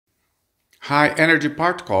high-energy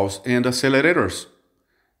particles and accelerators.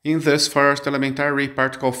 In this first elementary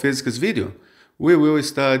particle physics video, we will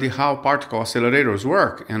study how particle accelerators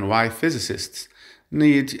work and why physicists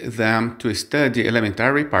need them to study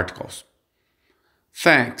elementary particles.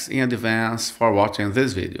 Thanks in advance for watching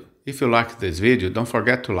this video. If you like this video, don't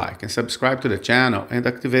forget to like and subscribe to the channel and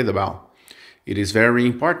activate the bell. It is very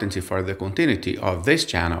important for the continuity of this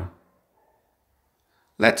channel.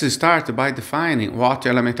 Let's start by defining what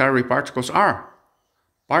elementary particles are.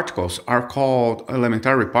 Particles are called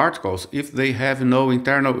elementary particles if they have no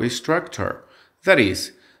internal structure. That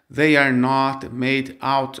is, they are not made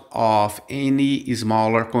out of any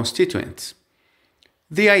smaller constituents.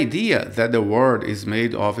 The idea that the world is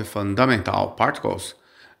made of fundamental particles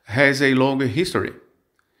has a long history.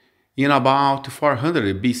 In about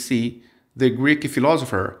 400 BC, the Greek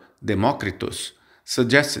philosopher Democritus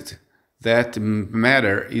suggested that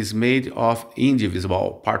matter is made of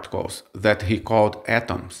indivisible particles that he called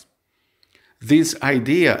atoms. This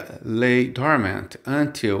idea lay dormant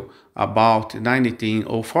until about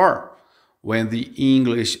 1904, when the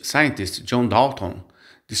English scientist John Dalton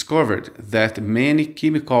discovered that many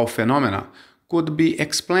chemical phenomena could be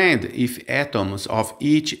explained if atoms of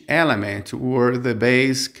each element were the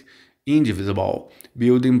basic, indivisible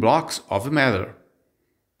building blocks of matter.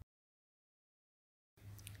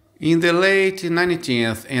 In the late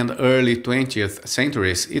 19th and early 20th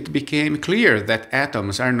centuries, it became clear that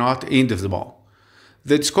atoms are not indivisible.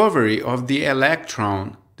 The discovery of the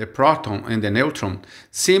electron, the proton, and the neutron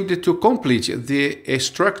seemed to complete the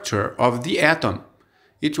structure of the atom.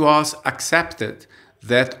 It was accepted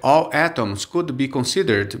that all atoms could be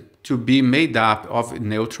considered to be made up of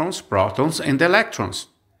neutrons, protons, and electrons.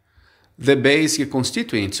 The basic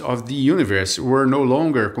constituents of the universe were no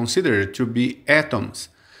longer considered to be atoms,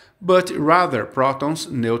 but rather protons,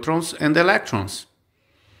 neutrons, and electrons.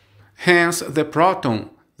 Hence, the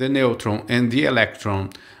proton, the neutron, and the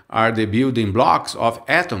electron are the building blocks of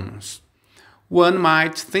atoms. One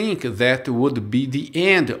might think that would be the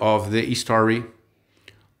end of the story.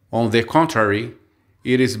 On the contrary,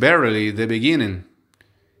 it is barely the beginning.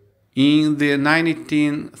 In the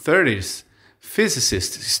 1930s,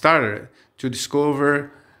 physicists started to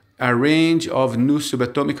discover a range of new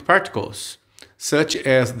subatomic particles, such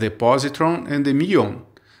as the positron and the muon,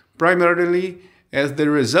 primarily as the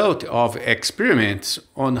result of experiments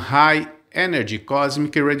on high-energy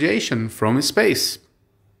cosmic radiation from space.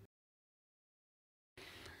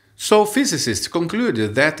 So physicists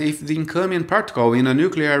concluded that if the incoming particle in a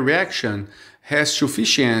nuclear reaction has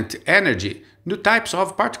sufficient energy, new types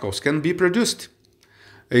of particles can be produced.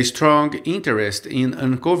 A strong interest in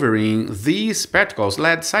uncovering these particles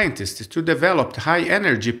led scientists to develop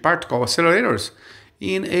high-energy particle accelerators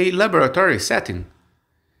in a laboratory setting.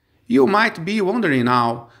 You might be wondering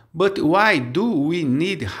now, but why do we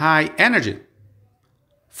need high energy?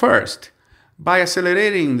 First, by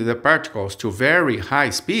accelerating the particles to very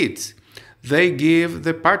high speeds, they give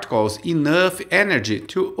the particles enough energy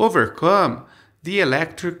to overcome the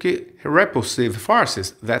electric repulsive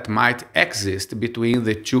forces that might exist between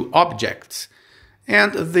the two objects,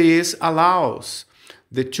 and this allows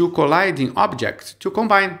the two colliding objects to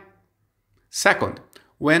combine. Second,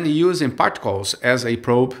 when using particles as a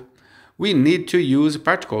probe, we need to use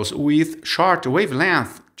particles with short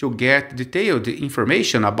wavelength to get detailed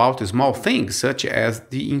information about small things such as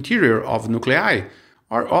the interior of nuclei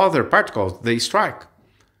or other particles they strike.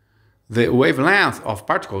 The wavelength of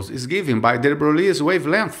particles is given by de Broglie's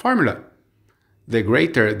wavelength formula. The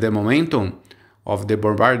greater the momentum of the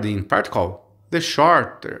bombarding particle, the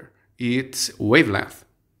shorter its wavelength.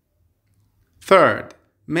 Third,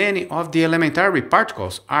 many of the elementary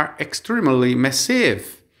particles are extremely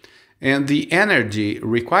massive, and the energy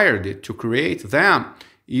required to create them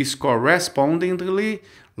is correspondingly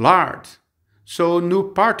large. So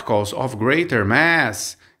new particles of greater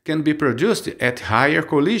mass can be produced at higher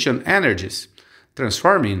collision energies,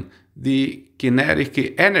 transforming the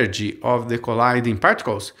kinetic energy of the colliding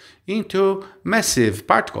particles into massive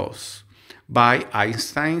particles by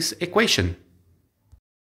Einstein's equation.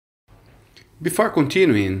 Before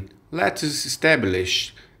continuing, let's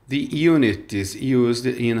establish the units used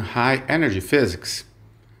in high-energy physics.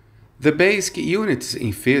 The basic units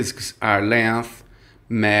in physics are length,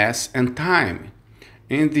 mass, and time,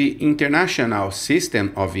 and the International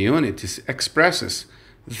System of Units expresses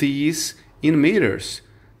these in meters,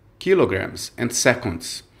 kilograms, and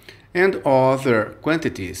seconds, and other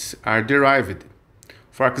quantities are derived.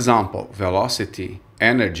 For example, velocity,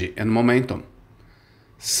 energy, and momentum.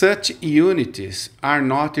 Such units are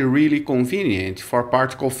not really convenient for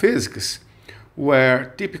particle physics,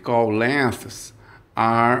 where typical lengths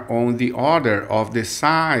are on the order of the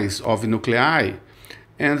size of nuclei,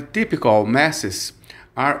 and typical masses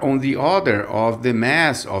are on the order of the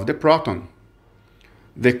mass of the proton.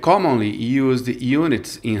 The commonly used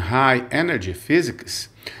units in high-energy physics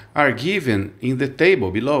are given in the table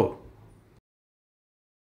below.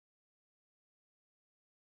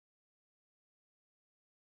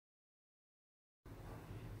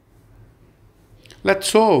 Let's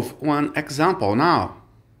solve one example now.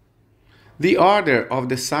 The order of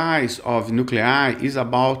the size of nuclei is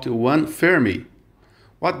about 1 Fermi.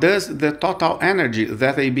 What does the total energy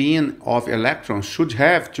that a beam of electrons should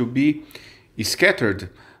have to be scattered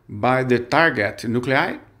by the target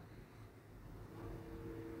nuclei?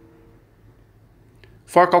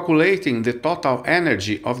 For calculating the total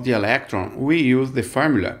energy of the electron, we use the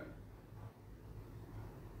formula.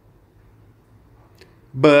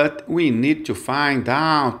 But we need to find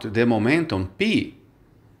out the momentum p.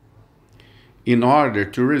 In order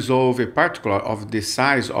to resolve a particle of the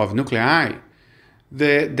size of nuclei,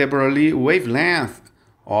 the de Broglie wavelength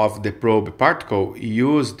of the probe particle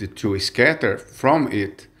used to scatter from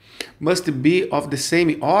it must be of the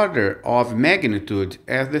same order of magnitude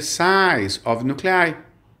as the size of nuclei.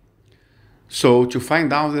 So, to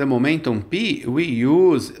find out the momentum p, we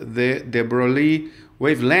use the de Broglie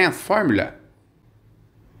wavelength formula.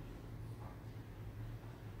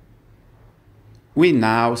 We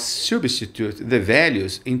now substitute the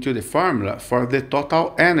values into the formula for the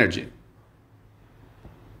total energy.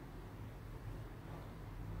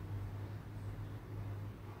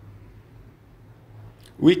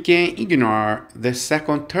 We can ignore the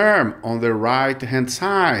second term on the right-hand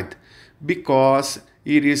side because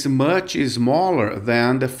it is much smaller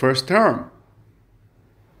than the first term.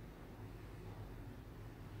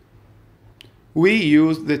 We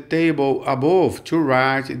use the table above to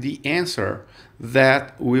write the answer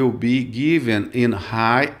that will be given in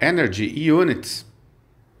high-energy units.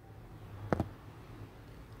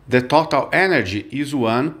 The total energy is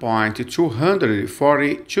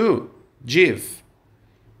 1.242 GeV.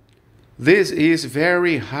 This is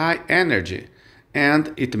very high energy,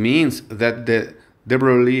 and it means that the de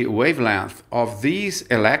Broglie wavelength of these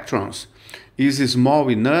electrons is small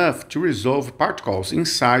enough to resolve particles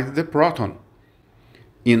inside the proton.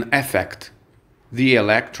 In effect, the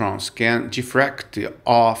electrons can diffract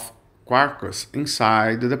off quarks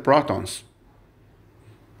inside the protons.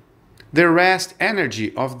 The rest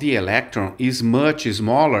energy of the electron is much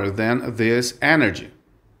smaller than this energy.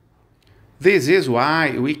 This is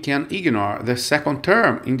why we can ignore the second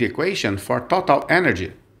term in the equation for total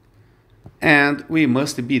energy. And we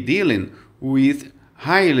must be dealing with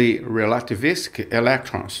highly relativistic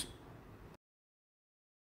electrons.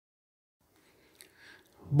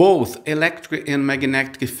 Both electric and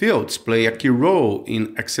magnetic fields play a key role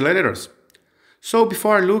in accelerators. So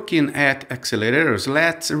before looking at accelerators,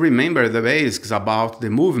 let's remember the basics about the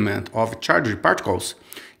movement of charged particles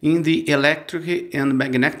in the electric and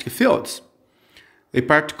magnetic fields. A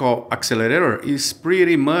particle accelerator is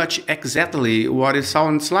pretty much exactly what it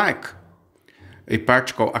sounds like. A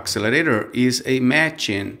particle accelerator is a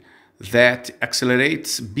machine that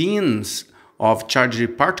accelerates beams of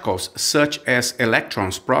charged particles such as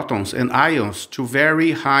electrons, protons, and ions to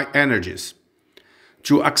very high energies.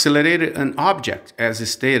 To accelerate an object, as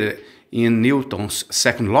stated in Newton's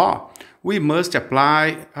second law, we must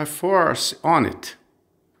apply a force on it.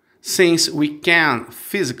 Since we can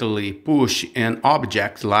physically push an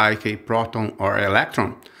object like a proton or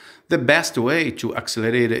electron, the best way to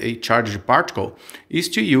accelerate a charged particle is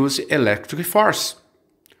to use electric force.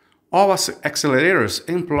 All accelerators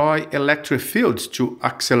employ electric fields to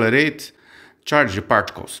accelerate charged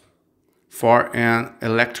particles. For an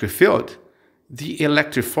electric field, the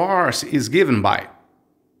electric force is given by,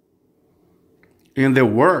 and the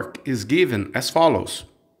work is given as follows.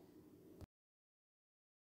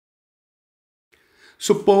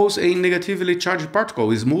 Suppose a negatively charged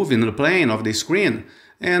particle is moving in the plane of the screen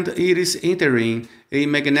and it is entering a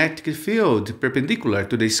magnetic field perpendicular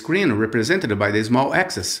to the screen represented by the small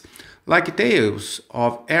axis, like tails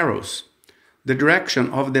of arrows. The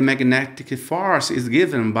direction of the magnetic force is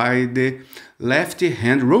given by the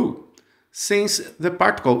left-hand rule. Since the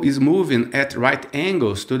particle is moving at right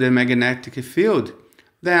angles to the magnetic field,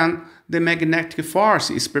 then the magnetic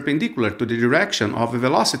force is perpendicular to the direction of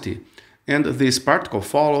velocity, and this particle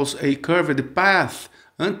follows a curved path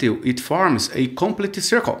until it forms a complete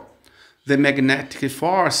circle. The magnetic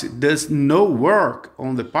force does no work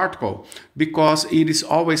on the particle because it is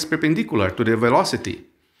always perpendicular to the velocity.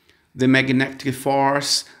 The magnetic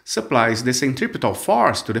force supplies the centripetal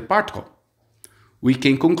force to the particle. we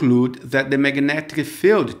can conclude that the magnetic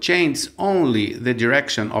field changes only the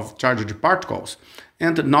direction of charged particles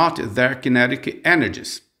and not their kinetic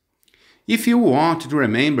energies. If you want to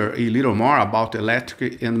remember a little more about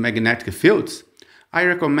electric and magnetic fields, I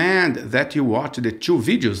recommend that you watch the two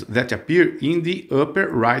videos that appear in the upper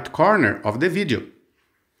right corner of the video.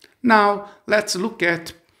 Now, let's look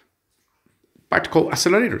at particle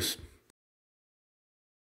accelerators.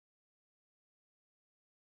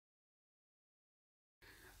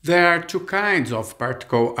 There are two kinds of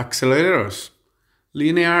particle accelerators,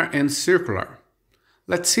 linear and circular.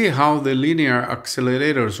 Let's see how the linear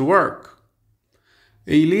accelerators work.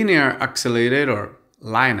 A linear accelerator,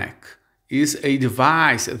 LINAC, is a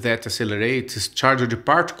device that accelerates charged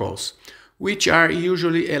particles, which are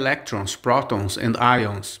usually electrons, protons, and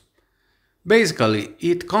ions. Basically,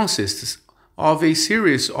 it consists of a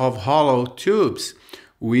series of hollow tubes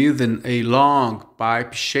within a long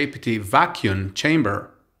pipe-shaped vacuum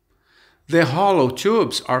chamber. The hollow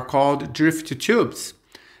tubes are called drift tubes,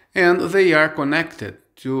 and they are connected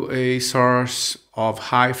to a source of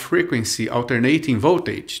high-frequency alternating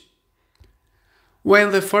voltage.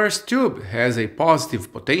 When the first tube has a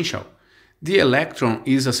positive potential, the electron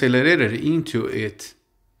is accelerated into it.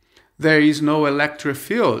 There is no electric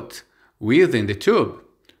field within the tube,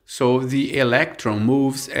 so the electron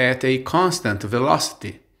moves at a constant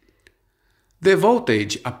velocity. The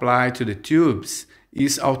voltage applied to the tubes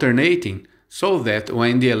is alternating so that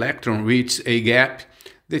when the electron reaches a gap,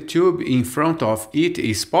 the tube in front of it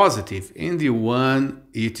is positive and the one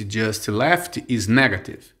it just left is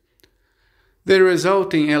negative. The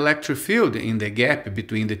resulting electric field in the gap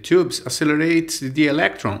between the tubes accelerates the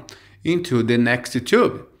electron into the next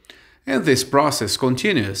tube, and this process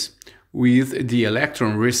continues, with the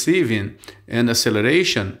electron receiving an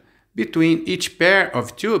acceleration between each pair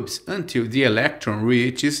of tubes until the electron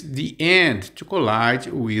reaches the end to collide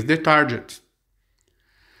with the target.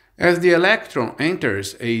 As the electron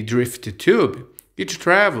enters a drift tube, it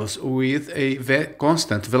travels with a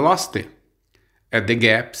constant velocity. At the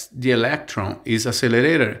gaps, the electron is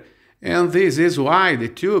accelerated, and this is why the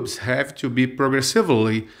tubes have to be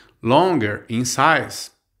progressively longer in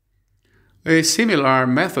size. A similar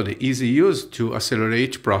method is used to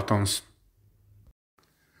accelerate protons.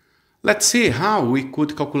 Let's see how we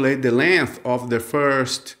could calculate the length of the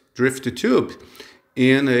first drift tube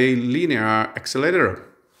in a linear accelerator.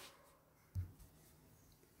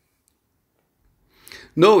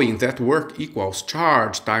 Knowing that work equals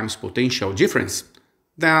charge times potential difference,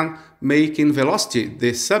 then making velocity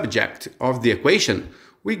the subject of the equation,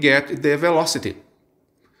 we get the velocity.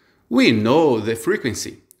 We know the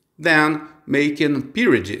frequency, then making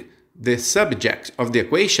period the subject of the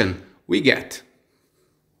equation, we get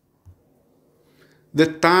the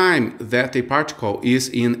time that a particle is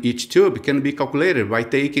in each tube can be calculated by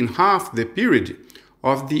taking half the period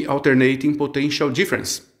of the alternating potential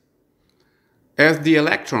difference. As the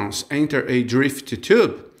electrons enter a drift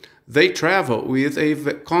tube, they travel with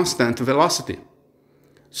a constant velocity.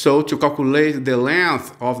 So to calculate the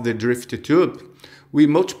length of the drift tube, we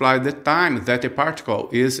multiply the time that a particle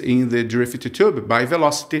is in the drift tube by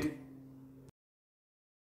velocity.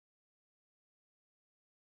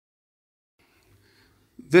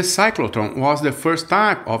 The cyclotron was the first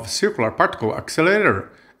type of circular particle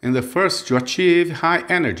accelerator and the first to achieve high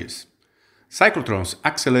energies. Cyclotrons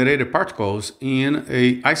accelerated particles in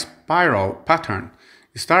a spiral pattern,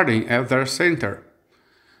 starting at their center.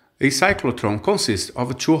 A cyclotron consists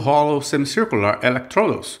of two hollow semicircular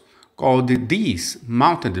electrodes, called Ds,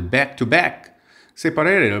 mounted back to back,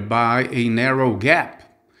 separated by a narrow gap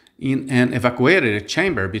in an evacuated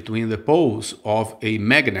chamber between the poles of a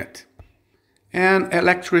magnet. An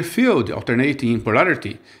electric field alternating in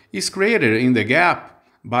polarity is created in the gap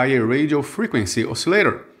by a radio frequency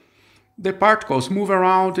oscillator. The particles move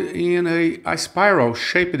around in a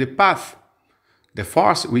spiral-shaped path. The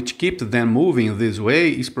force which keeps them moving this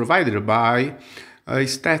way is provided by a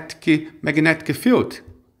static magnetic field.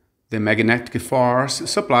 The magnetic force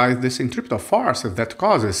supplies the centripetal force that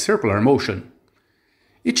causes circular motion.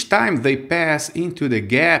 Each time they pass into the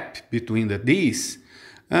gap between the Ds,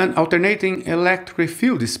 an alternating electric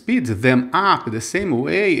field speeds them up the same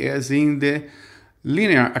way as in the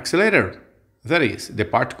linear accelerator. That is, the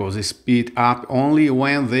particles speed up only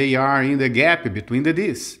when they are in the gap between the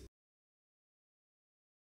Ds.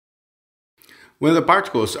 When the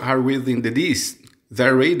particles are within the Ds,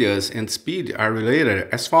 their radius and speed are related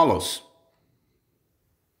as follows.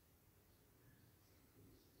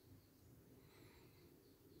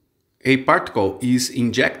 A particle is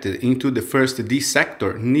injected into the first D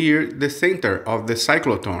sector near the center of the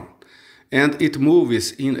cyclotron, and it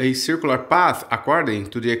moves in a circular path according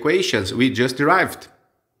to the equations we just derived.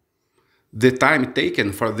 The time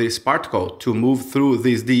taken for this particle to move through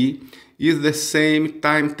this D is the same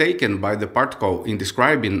time taken by the particle in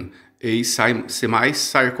describing a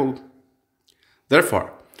semicircle.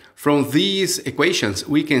 Therefore, from these equations,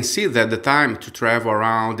 we can see that the time to travel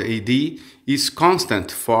around a D is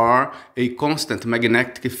constant for a constant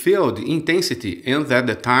magnetic field intensity, and that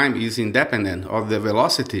the time is independent of the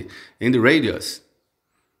velocity and the radius.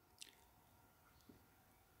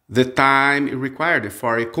 The time required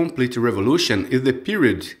for a complete revolution is the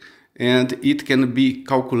period, and it can be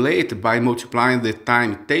calculated by multiplying the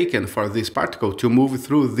time taken for this particle to move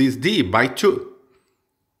through this D by 2.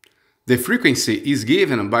 The frequency is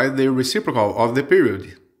given by the reciprocal of the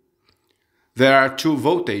period. There are 2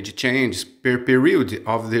 voltage changes per period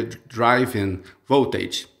of the driving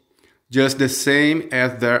voltage, just the same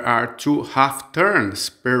as there are 2 half turns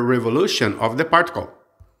per revolution of the particle.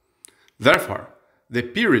 Therefore, the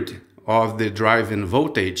period of the driving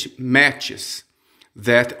voltage matches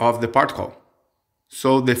that of the particle,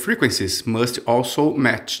 so the frequencies must also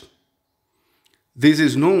match. This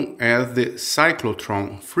is known as the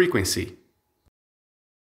cyclotron frequency.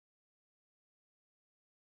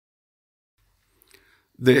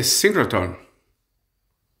 The synchrotron.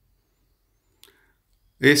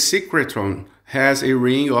 A synchrotron has a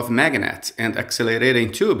ring of magnets and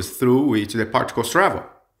accelerating tubes through which the particles travel.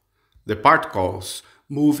 The particles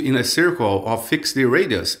move in a circle of fixed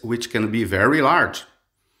radius, which can be very large.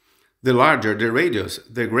 The larger the radius,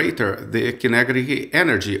 the greater the kinetic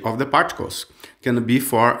energy of the particles can be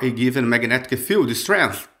for a given magnetic field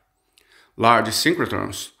strength. Large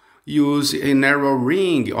synchrotrons use a narrow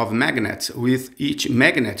ring of magnets with each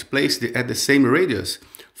magnet placed at the same radius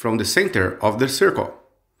from the center of the circle.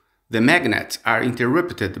 The magnets are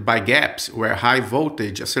interrupted by gaps where high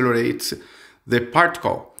voltage accelerates the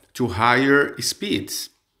particle to higher speeds.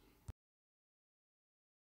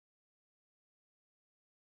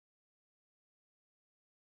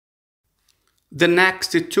 The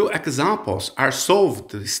next 2 examples are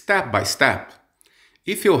solved step by step.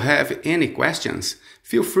 If you have any questions,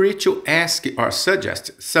 feel free to ask or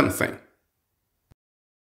suggest something.